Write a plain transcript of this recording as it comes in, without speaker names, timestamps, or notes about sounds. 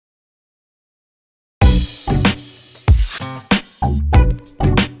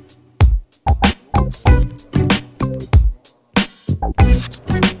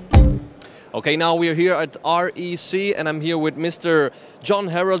Okay, now we're here at REC and I'm here with Mr. John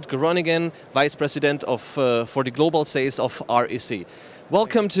Harald Gronningen, Vice President for the global sales of REC.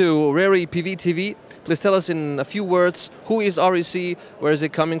 Welcome to RERi PV TV. Please tell us in a few words, who is REC, where is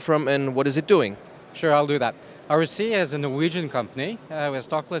it coming from and what is it doing? Sure, I'll do that. REC is a Norwegian company. We're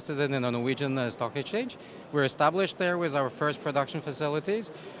stock listed in a Norwegian stock exchange. We're established there with our first production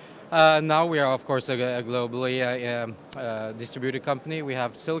facilities. Now we are, of course, a globally distributed company. We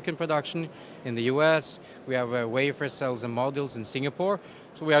have silicon production in the US. We have wafer cells and modules in Singapore.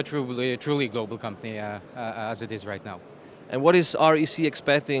 So we are truly a global company as it is right now. And what is REC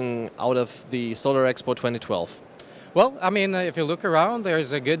expecting out of the Solarexpo 2012? Well, I mean, if you look around,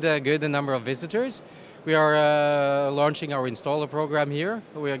 there's a good number of visitors. We are launching our installer program here.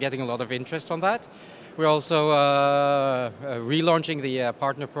 We are getting a lot of interest on that. We're also relaunching the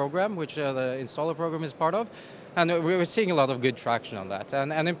partner program, which the installer program is part of, and we're seeing a lot of good traction on that.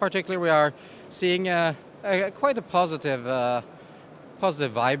 And in particular, we are seeing quite a positive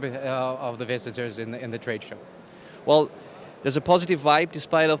vibe of the visitors in the trade show. Well, there's a positive vibe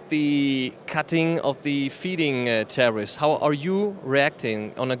despite of the cutting of the feed-in tariffs. How are you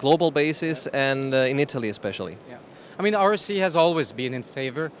reacting on a global basis and in Italy especially? Yeah. I mean, REC has always been in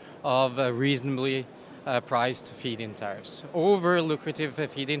favor of reasonably priced feed-in tariffs. Over lucrative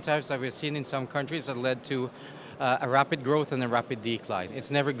feed-in tariffs that we've seen in some countries that led to a rapid growth and a rapid decline.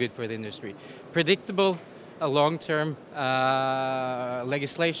 It's never good for the industry. Predictable, long-term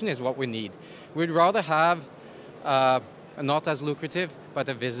legislation is what we need. We'd rather have not as lucrative, but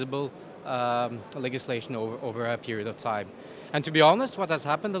a visible legislation over a period of time. And to be honest, what has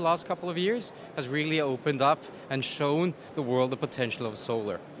happened the last couple of years has really opened up and shown the world the potential of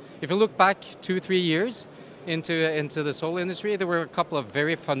solar. If you look back 2-3 years into the solar industry, there were a couple of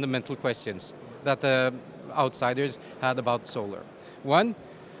very fundamental questions that the outsiders had about solar. One,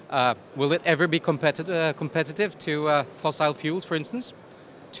 will it ever be competitive to fossil fuels, for instance?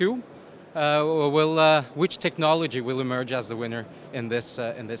 Two, which technology will emerge as the winner in this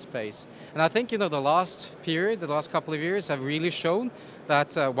space? And I think the last couple of years have really shown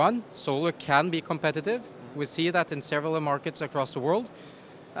that one, solar can be competitive. We see that in several markets across the world.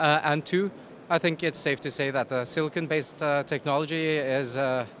 And two, I think it's safe to say that the silicon-based technology is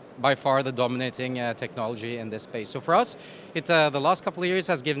by far the dominating technology in this space. So for us, the last couple of years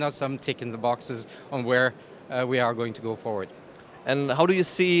has given us some tick in the boxes on where we are going to go forward. And how do you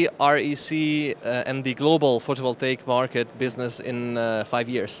see REC and the global photovoltaic market business in 5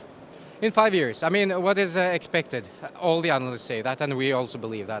 years? In 5 years, I mean, what is expected? All the analysts say that, and we also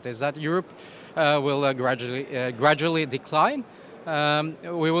believe that, is that Europe will gradually decline.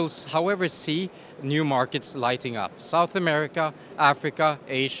 We will, however, see new markets lighting up. South America, Africa,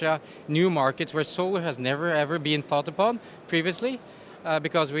 Asia, new markets where solar has never ever been thought upon previously.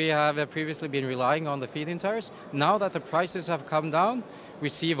 Because we have previously been relying on the feed-in tariffs. Now that the prices have come down, we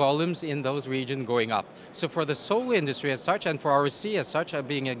see volumes in those regions going up. So for the solar industry as such, and for REC as such,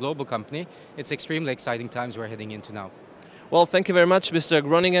 being a global company, it's extremely exciting times we're heading into now. Well, thank you very much, Mr.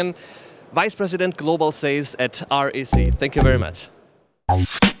 Gronningen, Vice President Global Sales at REC. Thank you very much.